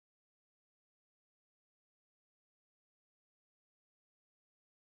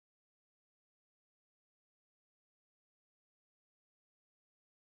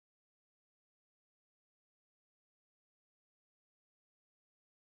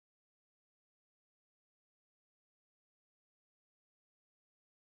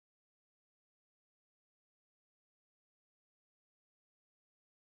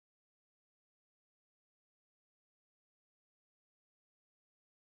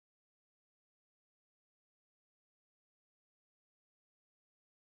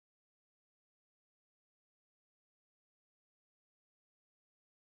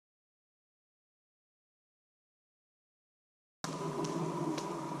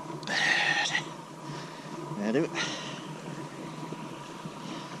I do.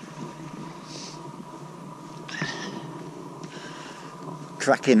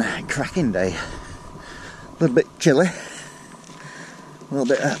 Cracking day. A little bit chilly. A little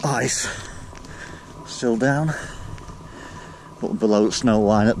bit of ice still down. But below the snow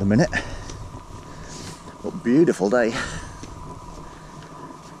line at the minute. But beautiful day.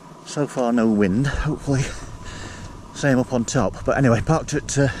 So far no wind, hopefully same up on top. But anyway, parked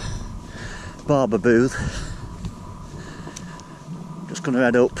at Barber Booth. Just going to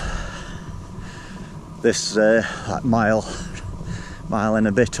head up this like mile and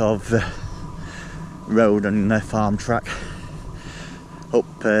a bit of road and farm track up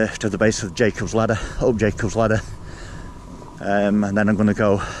to the base of Jacob's Ladder, up Jacob's Ladder, and then I'm going to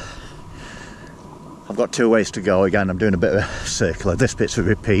go. I've got 2 ways to go. Again, I'm doing a bit of a circular. This bit's a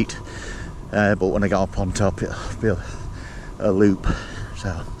repeat, but when I get up on top it'll be a loop.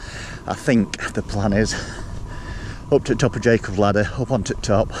 So I think the plan is up to the top of Jacob's Ladder, up onto the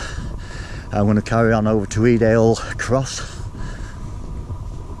top. I'm going to carry on over to Edale Cross,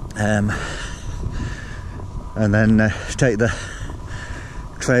 and then take the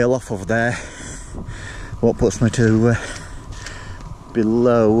trail off of there, what puts me to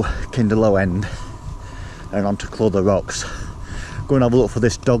below Kinder Low End and onto Cluther Rocks. Go and have a look for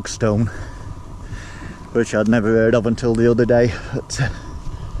this dog stone, which I'd never heard of until the other day. But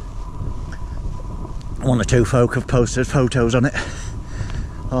one or two folk have posted photos on it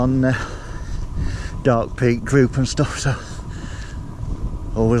on Dark Peak group and stuff, so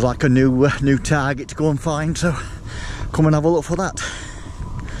always like a new target to go and find, so come and have a look for that.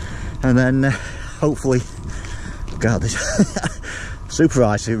 And then hopefully, God, this super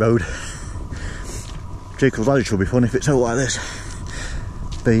icy road. Jacob's Ladder should be fun if it's out like this.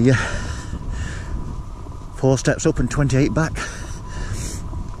 Be 4 steps up and 28 back.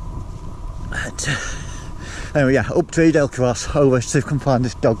 But, anyway, yeah, up to Edale Cross, over to see if I can find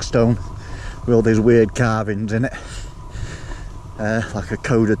this dog stone with all these weird carvings in it, like a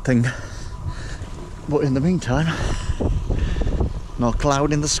coded thing. But in the meantime, no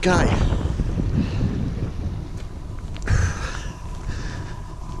cloud in the sky.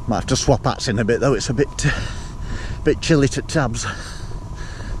 Might have to swap hats in a bit though, it's a bit chilly to tabs.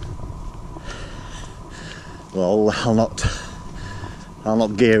 Well, I'll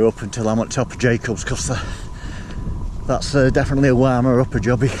not gear up until I'm at top of Jacob's, because that's definitely a warmer upper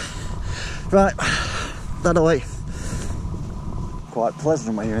jobby. Right, that away. Quite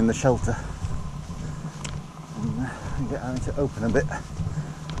pleasant when you're in the shelter. And you get having to open a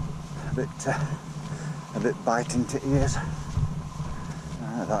bit biting to ears.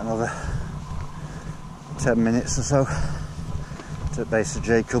 About another 10 minutes or so to the base of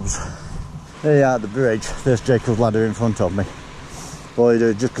Jacob's. There you are at the bridge. There's Jacob's Ladder in front of me. All you do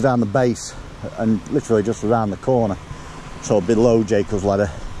is just go down the base and literally just around the corner. So below Jacob's Ladder,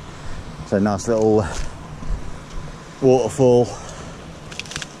 it's a nice little waterfall.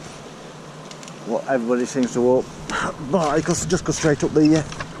 What everybody seems to walk by, because just go straight up the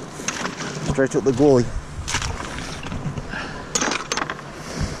gully.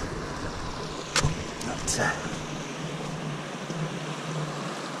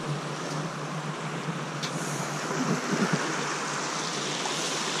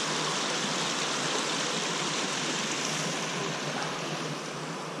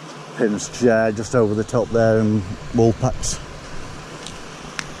 Pim's chair just over the top there, and wool packs.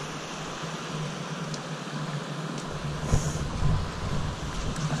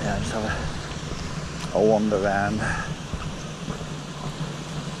 Yeah, just have a wander around.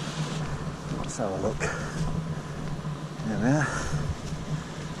 Let's have a look. There we are.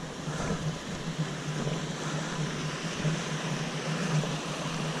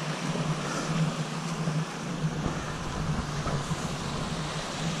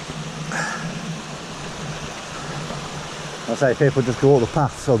 I say people just go up the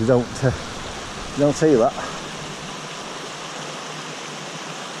path so they don't see that.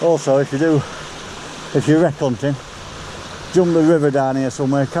 Also, if you're wreck hunting, jump the river down here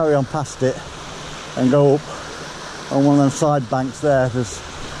somewhere, carry on past it, and go up on one of them side banks there. There's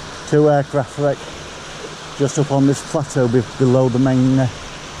 2 aircraft wreck just up on this plateau below the main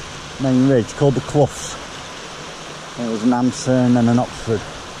ridge called the Cloughs. It was an Hampden and an Oxford.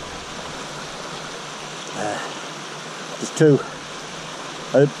 There's 2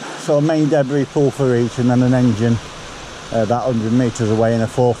 sort of main debris pool for each, and then an engine about 100 metres away in a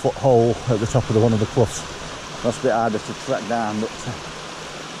 4-foot hole at the top of one of the Cloughs. That's a bit harder to track down, but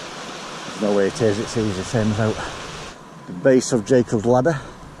there's no way it is, it's easy, same as out the base of Jacob's Ladder.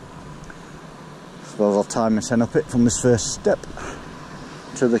 I suppose I'll time myself up it from this first step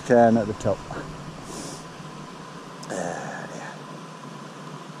to the cairn at the top.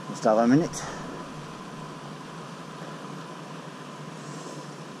 Just have a minute.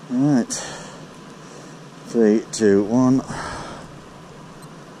 Right. 3, 2, 1.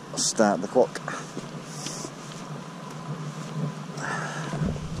 Start the clock.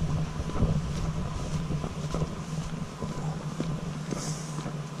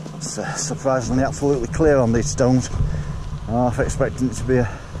 It's surprisingly absolutely clear on these stones. I'm half expecting it to be a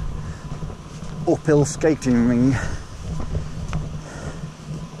uphill skating ring.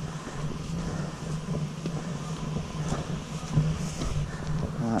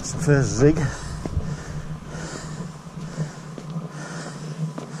 That's the first zig.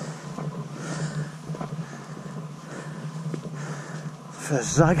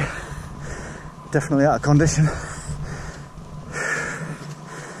 First zag. Definitely out of condition.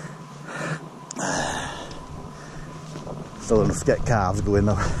 Still enough to get calves going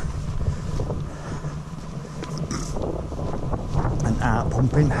though. And heart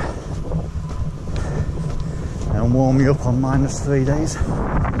pumping. And warm you up on -3 days.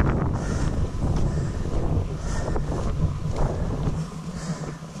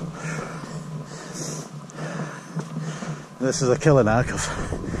 This is a killer now because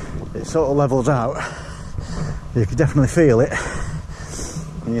it sort of levels out. You can definitely feel it.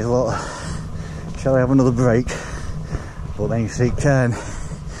 And you thought, shall I have another break? But then you see it turn.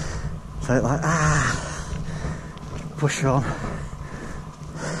 So it's like, push on.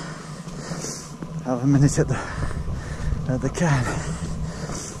 Have a minute at the can.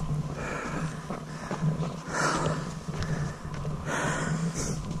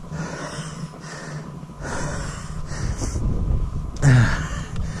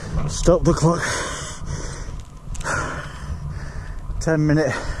 Stop the clock. 10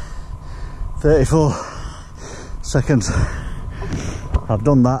 minutes 34 seconds. I've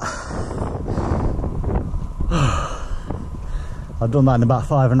done that. I've done that in about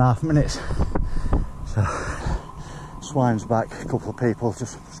 5.5 minutes. So, Swine's back. A couple of people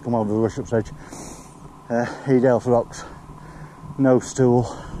just come over the rush-up's edge. Edale Cross, no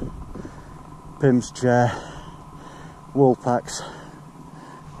stool, Pim's chair, wool packs.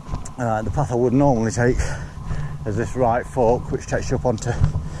 The path I would normally take is this right fork, which takes you up onto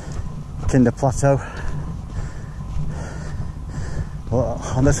Kinder Plateau. But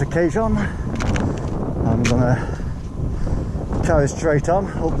on this occasion, I'm going to carry straight on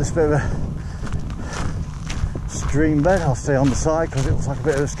up this bit of a stream bed. I'll stay on the side because it looks like a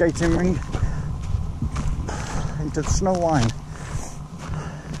bit of a skating ring into the snow line.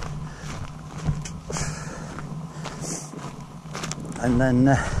 And then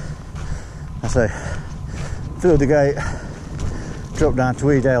I say through the gate, drop down to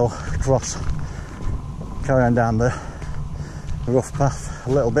Edale Cross, carry on down the rough path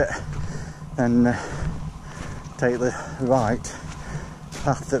a little bit, and take the right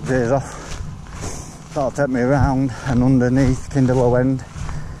path that veers off. That'll take me around and underneath Kinder Low End.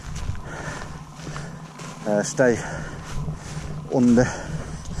 Stay under.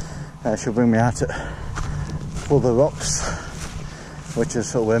 Should bring me out at Cluther Rocks, which is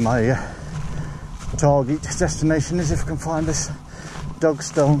sort of where my target destination is, if I can find this dog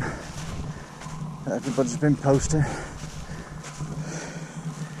stone that everybody's been posting.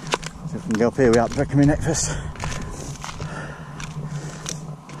 So if we can go up here without breaking my neck first.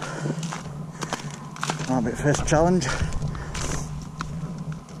 Might be the first challenge.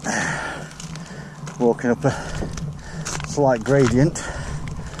 Walking up a slight gradient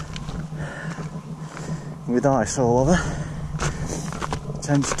with ice all over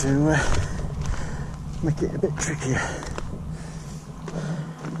tends to make it a bit trickier.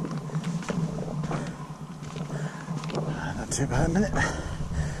 Not too bad a minute.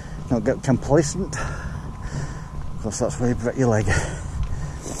 Not get complacent, because that's where you break your leg.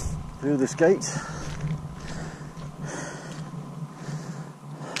 Through this gate.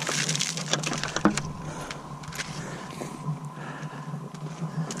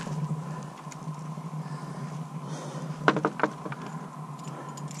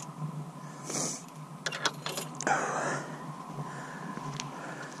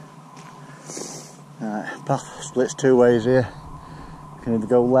 Path splits two ways here. You can either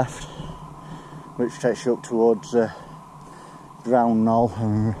go left, which takes you up towards Brown Knoll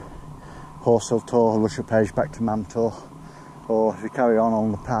and Horsehill Tor, Russia Page back to Mantor, or if you carry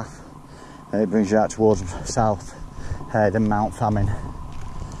on the path, it brings you out towards South Head and Mount Famine,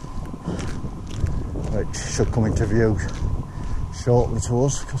 which should come into view shortly to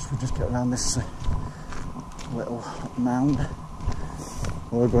us, because we just get around this little mound.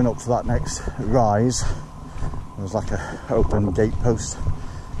 We're going up to that next rise. There's like a open gate post,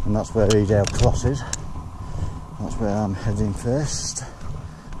 and that's where Edale Cross is. That's where I'm heading first.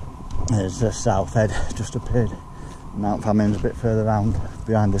 There's the south head just appeared. Mount Famines a bit further round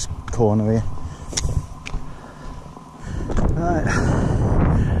behind this corner here. Right.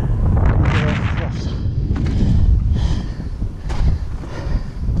 Edale Cross.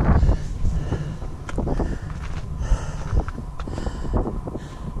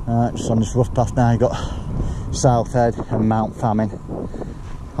 Right, just on this rough path now, you got South Head and Mount Famine.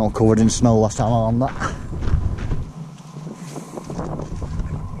 All covered in snow last time on that.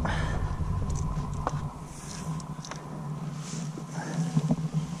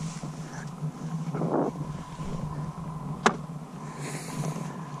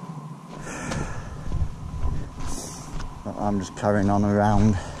 I'm just carrying on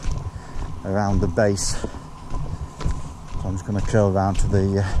around the base. So I'm just going to curl around to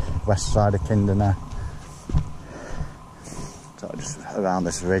the west side of Kinder now. So just around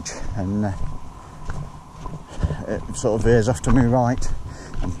this ridge, and it sort of veers off to my right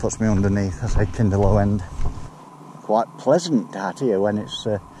and puts me underneath, I say, Kinder low end. Quite pleasant out here when it's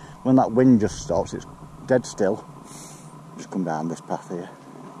when that wind just stops. It's dead still. Just come down this path here.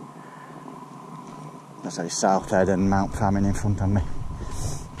 I say South Head and Mount Famine in front of me.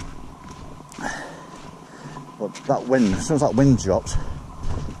 But that wind, as soon as that wind drops,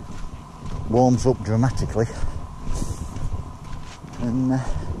 warms up dramatically, and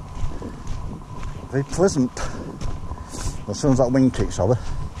very pleasant. As soon as that wind kicks over,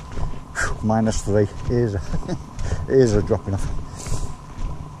 -3, ears are dropping off.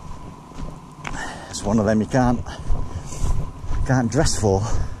 It's one of them you can't dress for.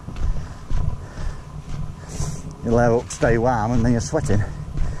 You layer up to stay warm, and then you're sweating.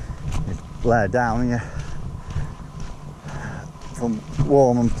 You layer down and you're from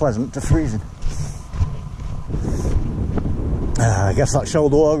warm and pleasant to freezing. I guess that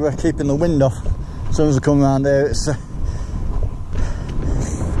shoulder water keeping the wind off. As soon as I come around there, it's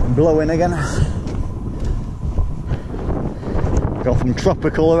blowing again. Go from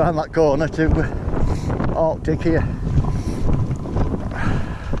tropical around that corner to Arctic here.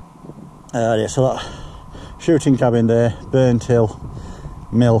 Yeah, so that shooting cabin there, Burnt Hill,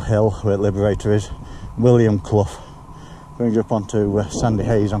 Mill Hill, where Liberator is, William Clough. Brings you up onto Sandy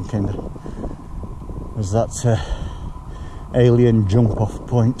Hayes on Kinder. There's that alien jump off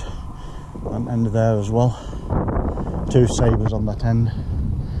point on the end of there as well. 2 sabres on that end,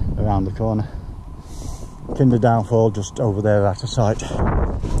 around the corner. Kinder Downfall just over there out of sight.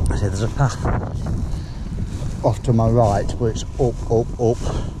 I see there's a path off to my right, but it's up.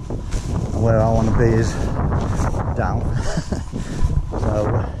 And where I want to be is down.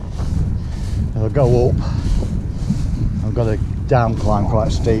 So if I go up, I've got to down climb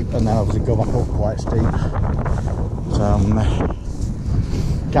quite steep, and then obviously go back up quite steep. So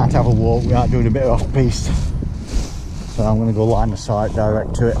can't have a walk without doing a bit of off piste. So I'm going to go line of sight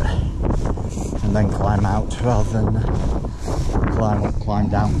direct to it, and then climb out rather than climb up, climb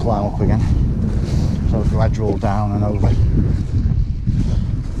down, climb up again. So gradual down and over.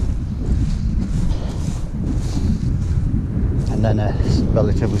 And then a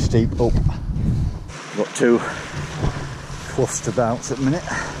relatively steep up. Got 2 cloughs to bounce at the minute,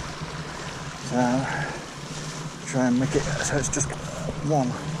 so try and make it so it's just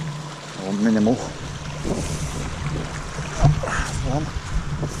one, or minimal. One.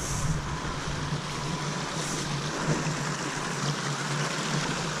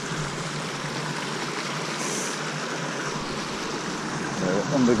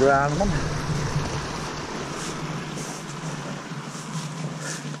 So underground one.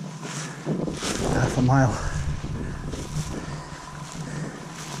 Half a mile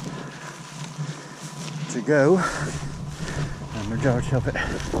to go, and majority of it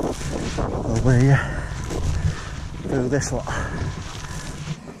will be through this lot.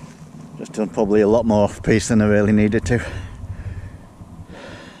 Just done probably a lot more off piste than I really needed to.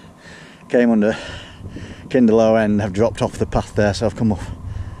 Came under Kinder low end, I've dropped off the path there, so I've come off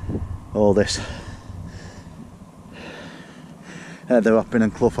all this heather hopping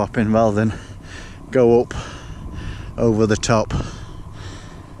and clough hopping rather than go up over the top.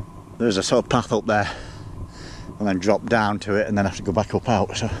 There's a sort of path up there, and then drop down to it, and then have to go back up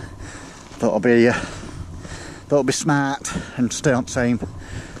out. So thought it'd be smart and stay on the same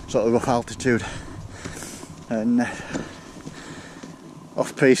sort of rough altitude, and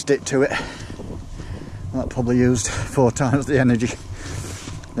off piste it to it. That probably used 4 times the energy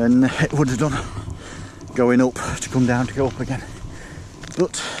than it would have done going up to come down to go up again.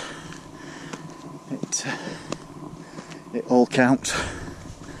 But it all counts.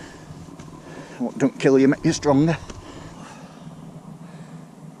 What don't kill you make you stronger.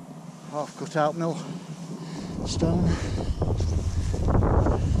 Half cut out mill stone.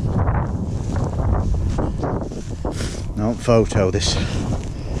 No photo, this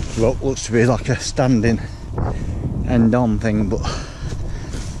rock looks to be like a standing end on thing, but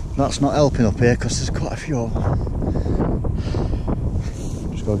that's not helping up here because there's quite a few of them.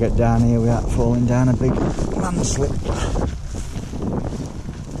 Just gotta get down here without falling down a big landslip.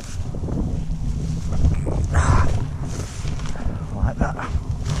 Like that.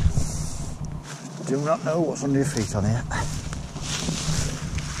 Do not know what's under your feet on here.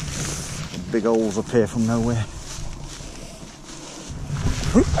 Big holes appear from nowhere.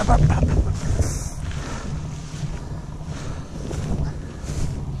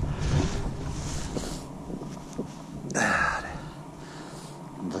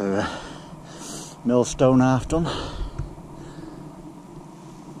 The millstone half done.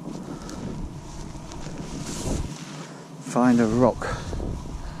 Find a rock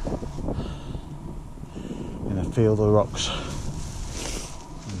in a field of rocks.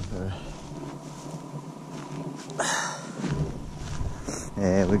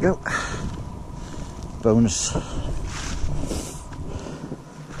 There we go. Bonus.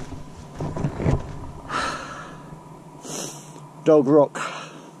 Dog rock.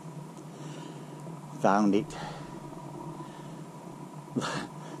 Found it.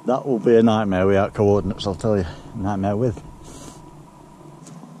 That will be a nightmare without coordinates, I'll tell you. Nightmare with.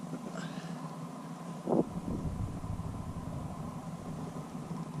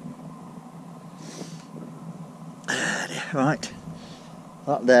 Right.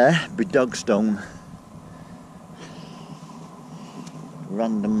 That there be Dogstone.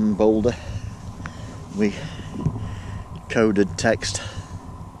 Random boulder with coded text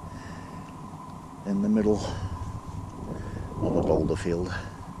in the middle of a boulder field,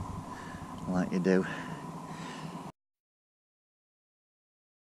 like you do.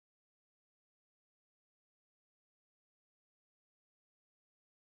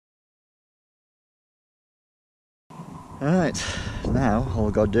 Right, now all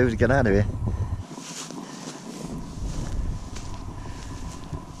we've got to do is get out of here.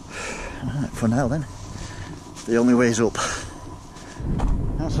 Right, for now then, the only way's up.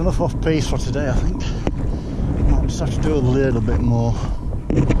 That's enough off piste for today, I think. Might just have to do a little bit more.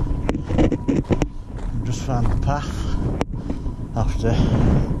 I've just found the path after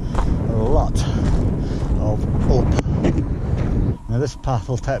a lot of up. Now this path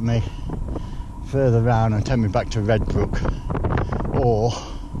will take me further round and take me back to Redbrook, or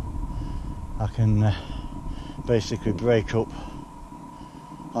I can basically break up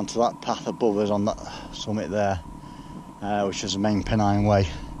onto that path above us on that summit there, which is the main Pennine Way.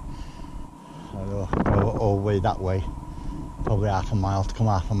 So I can go all the way that way, probably half a mile to come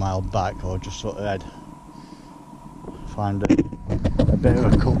half a mile back, or just sort of head, find a bit of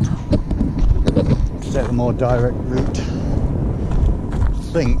a cut to take a more direct route.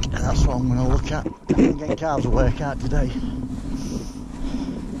 I think that's what I'm going to look at. I'm getting cars to work out today.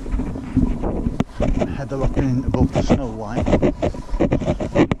 Head the rock in above the snow line.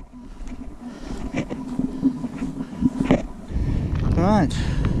 Right,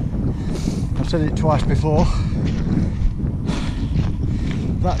 I've said it twice before.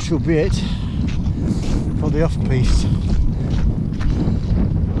 That should be it for the off piste.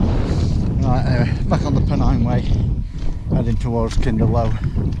 Right, anyway, back on the Pennine Way, heading towards Kinder Low.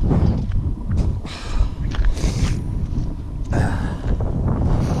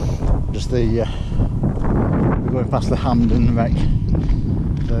 Just we're going past the Hampden wreck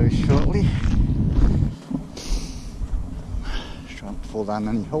very shortly. Just trying to fall down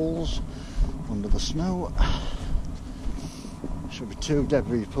any holes under the snow. Should be 2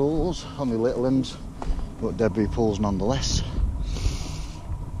 debris pools, only little ones, but debris pools nonetheless.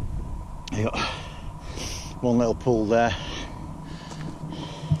 You got one little pool there.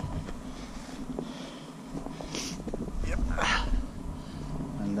 Yep.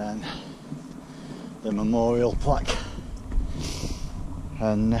 And then the memorial plaque,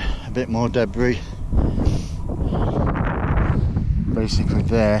 and a bit more debris basically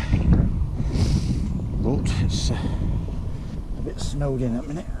there, but it's a bit snowed in at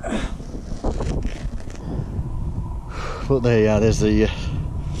the minute. But there you are, there's the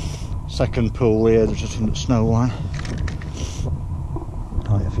second pool here, just from the snow line.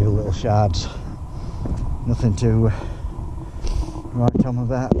 Quite a few little shards, nothing to write home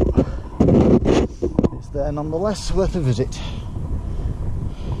about. It's there nonetheless, worth a visit.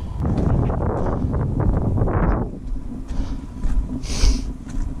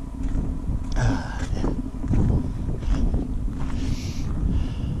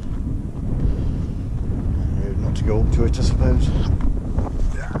 Not to go up to it, I suppose.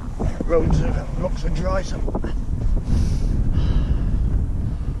 roads rocks are dry, so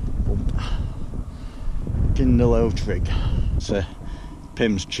Kindle Trig. It's a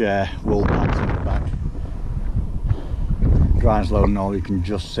Pim's chair, wool pants in the back. Drive's low and all you can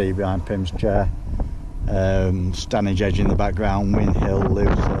just see behind Pim's chair. Stannage edge in the background, Win Hill, Loose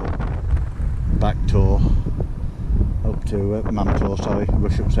Hill, back tour up to Man Tour, sorry,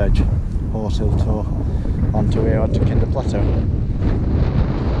 Rushup's Edge, Horse Hill tour, onto here, onto Kinder Plateau.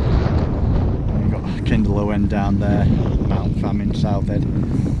 And we've got Kindle Owen down there, Mount Famine, South Head.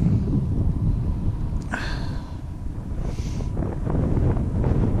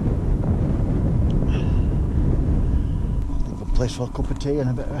 Good place for a cup of tea and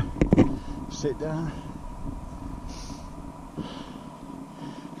a bit of a sit down.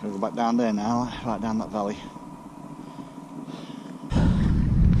 Gonna go back down there now, right down that valley.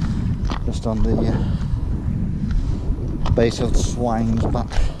 Just on the base of the Swine's back.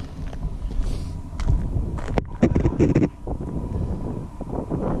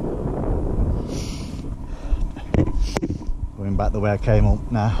 Going back the way I came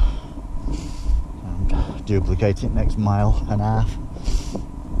up now. And duplicate it next mile and a half.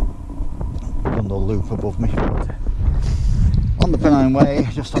 Done the loop above me. On the Pennine Way,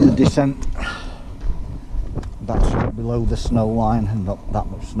 just on the descent. That's below the snow line and not that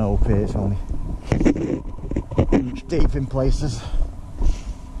much snow up here, it's only inch deep in places.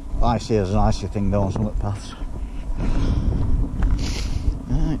 Icy as an icy thing though on some of the paths.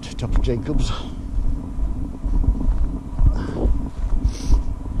 Right, top of Jacobs.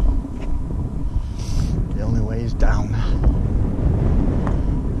 The only way is down.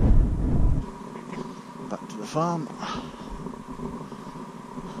 Back to the farm.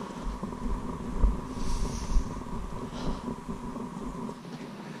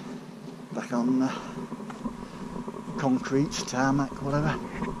 Back on concrete, tarmac, whatever.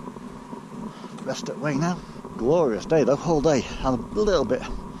 Rest at way now. Glorious day though, whole day. Had a little bit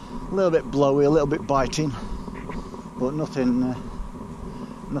blowy, a little bit biting, but nothing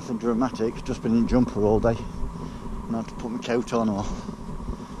dramatic. Just been in jumper all day. And I had to put my coat on or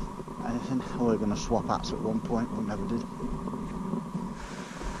anything. We were going to swap hats at one point, but never did.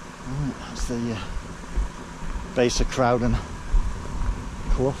 Right, that's the base of Crowden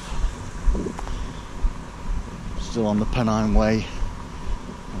Clough. Still on the Pennine Way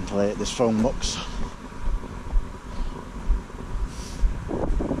until I hit this foam box.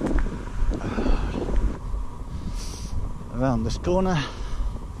 Around this corner,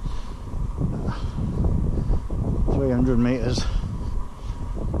 300 metres.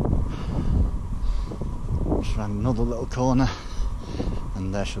 Just around another little corner,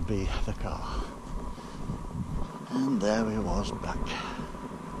 and there should be the car. And there he was back.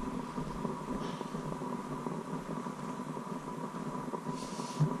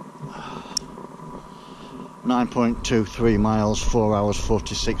 9.23 miles, 4 hours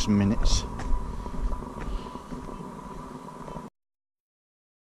 46 minutes.